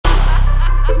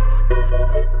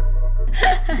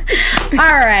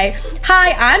right.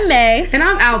 Hi, I'm May. And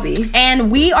I'm Albie.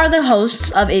 And we are the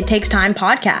hosts of It Takes Time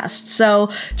podcast. So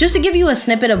just to give you a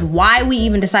snippet of why we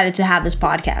even decided to have this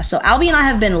podcast. So Albie and I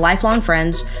have been lifelong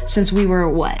friends since we were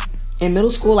what? In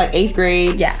middle school, like 8th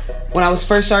grade. Yeah. When I was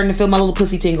first starting to feel my little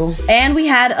pussy tingle. And we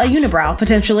had a unibrow,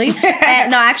 potentially.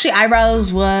 No, actually,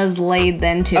 eyebrows was laid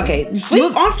then, too. Okay.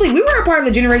 Honestly, we were a part of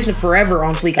the generation of forever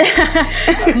on fleek.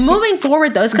 Moving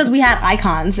forward, though, it's because we had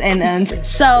icons.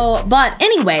 But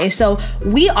anyway, so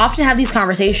we often have these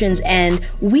conversations, and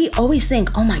we always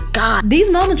think, oh my God, these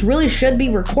moments really should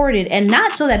be recorded. And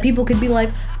not so that people could be like,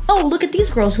 oh, look at these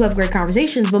girls who have great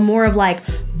conversations, but more of like,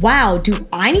 wow, do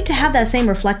I need to have that same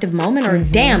reflective moment? Or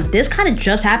damn, this kind of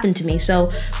just happened to me.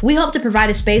 So we hope to provide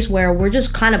a space where we're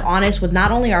just kind of honest with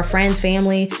not only our friends,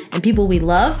 family, and people we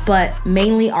love, but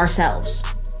mainly ourselves.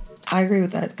 I agree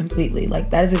with that completely.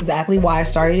 Like, that is exactly why I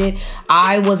started it.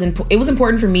 It was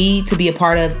important for me to be a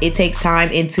part of It Takes Time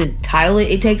and to title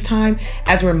It Takes Time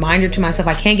as a reminder to myself.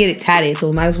 I can't get it tatted,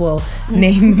 so might as well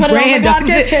name brand on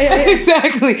it.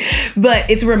 Exactly. But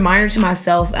it's a reminder to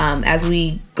myself as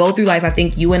we go through life. I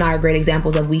think you and I are great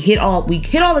examples of we hit all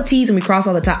the T's and we cross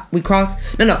all the top. We cross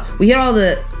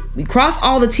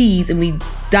all the T's and we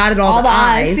dotted all the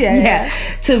I's. Yeah.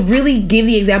 To really give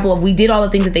the example of we did all the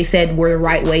things that they said were the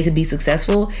right way to be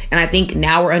successful. And I think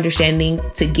now we're understanding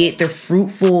to get the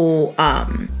fruitful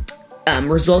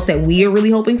results that we are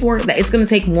really hoping for, that it's going to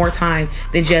take more time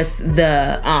than just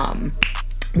the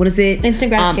instant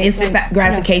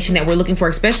gratification that we're looking for,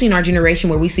 especially in our generation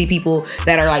where we see people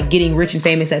that are like getting rich and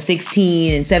famous at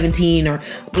 16 and 17, or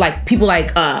like people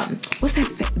like what's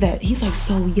that he's like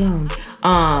so young,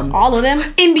 all of them,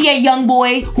 NBA young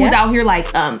boy who's out here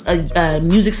like a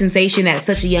music sensation at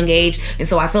such a young age. And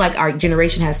so I feel like our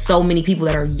generation has so many people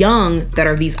that are young that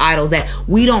are these idols that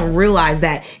we don't realize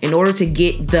that in order to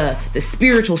get the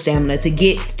spiritual stamina, to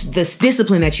get this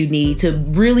discipline that you need to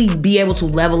really be able to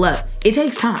level up, it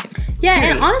takes time. Yeah,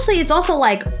 period. And honestly, it's also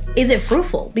like, is it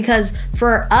fruitful? Because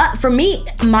for me,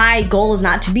 my goal is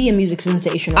not to be a music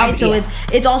sensation, right? So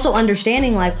it's also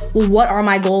understanding like, well, what are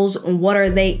my goals and what are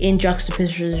they in juxtaposition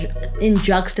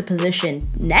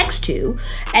next to,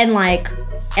 and like,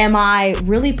 am I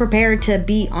really prepared to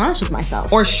be honest with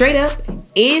myself? Or straight up,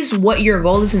 is what your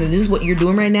goal is and this is what you're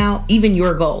doing right now even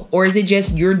your goal? Or is it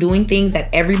just you're doing things that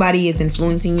everybody is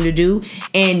influencing you to do,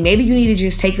 and maybe you need to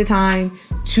just take the time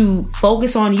to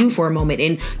focus on you for a moment?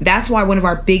 And that's why one of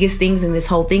our biggest things in this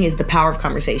whole thing is the power of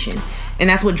conversation. And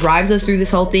that's what drives us through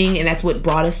this whole thing, and that's what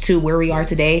brought us to where we are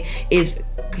today, is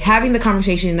having the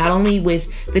conversation not only with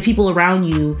the people around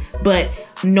you, but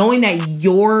knowing that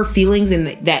your feelings and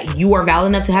that you are valid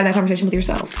enough to have that conversation with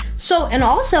yourself. So, and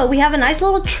also we have a nice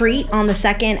little treat on the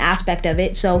second aspect of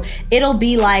it. So it'll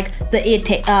be like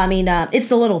it's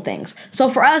the little things. So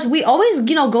for us, we always,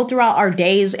 go throughout our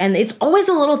days, and it's always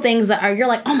the little things that are, you're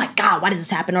like, oh my God, why does this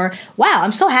happen? Or wow,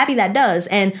 I'm so happy that does.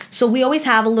 And so we always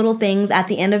have little things at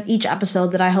the end of each episode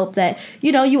that I hope that,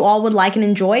 you all would like and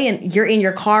enjoy. And you're in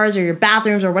your cars or your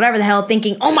bathrooms or whatever the hell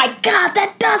thinking, oh my God,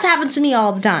 that does happen to me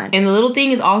all the time. And the little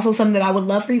thing is also something that I would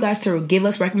love for you guys to give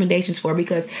us recommendations for,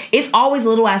 because it's always a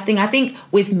little ass thing. I think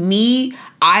with me,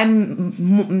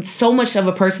 I'm so much of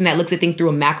a person that looks at things through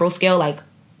a macro scale. Like,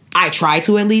 I try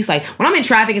to, at least. Like, when I'm in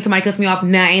traffic and somebody cuts me off,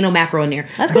 ain't no macro in there.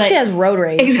 That's because she has road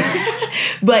rage.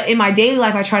 But in my daily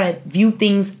life, I try to view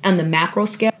things on the macro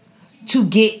scale to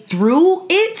get through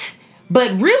it.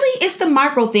 But really, it's the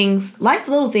micro things, like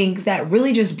the little things, that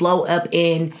really just blow up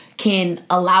and can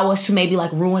allow us to maybe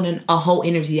like ruin a whole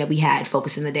energy that we had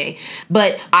focused in the day.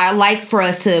 But I like for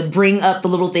us to bring up the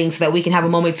little things so that we can have a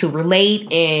moment to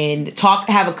relate and talk,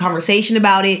 have a conversation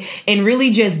about it, and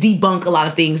really just debunk a lot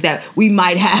of things that we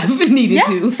might have needed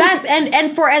to. Fact.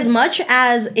 And for as much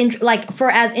as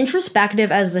as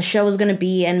introspective as the show is going to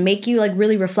be and make you like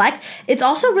really reflect, it's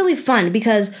also really fun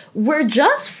because we're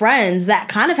just friends that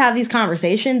kind of have these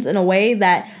conversations in a way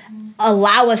that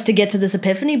allow us to get to this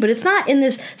epiphany, but it's not in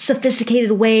this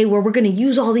sophisticated way where we're going to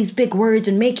use all these big words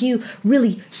and make you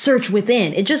really search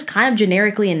within. It just kind of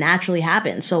generically and naturally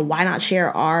happens. So why not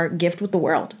share our gift with the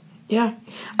world? Yeah.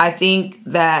 I think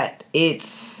that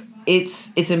it's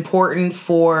important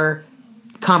for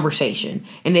conversation.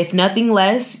 And if nothing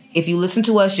less, if you listen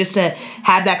to us just to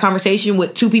have that conversation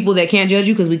with two people that can't judge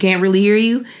you because we can't really hear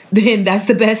you, then that's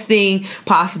the best thing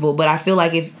possible. But I feel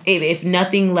like if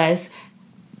nothing less,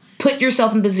 put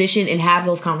yourself in position and have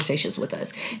those conversations with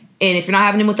us. And if you're not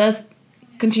having them with us,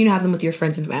 continue to have them with your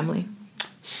friends and family.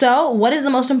 So, what is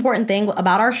the most important thing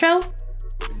about our show?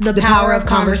 The power of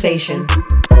conversation.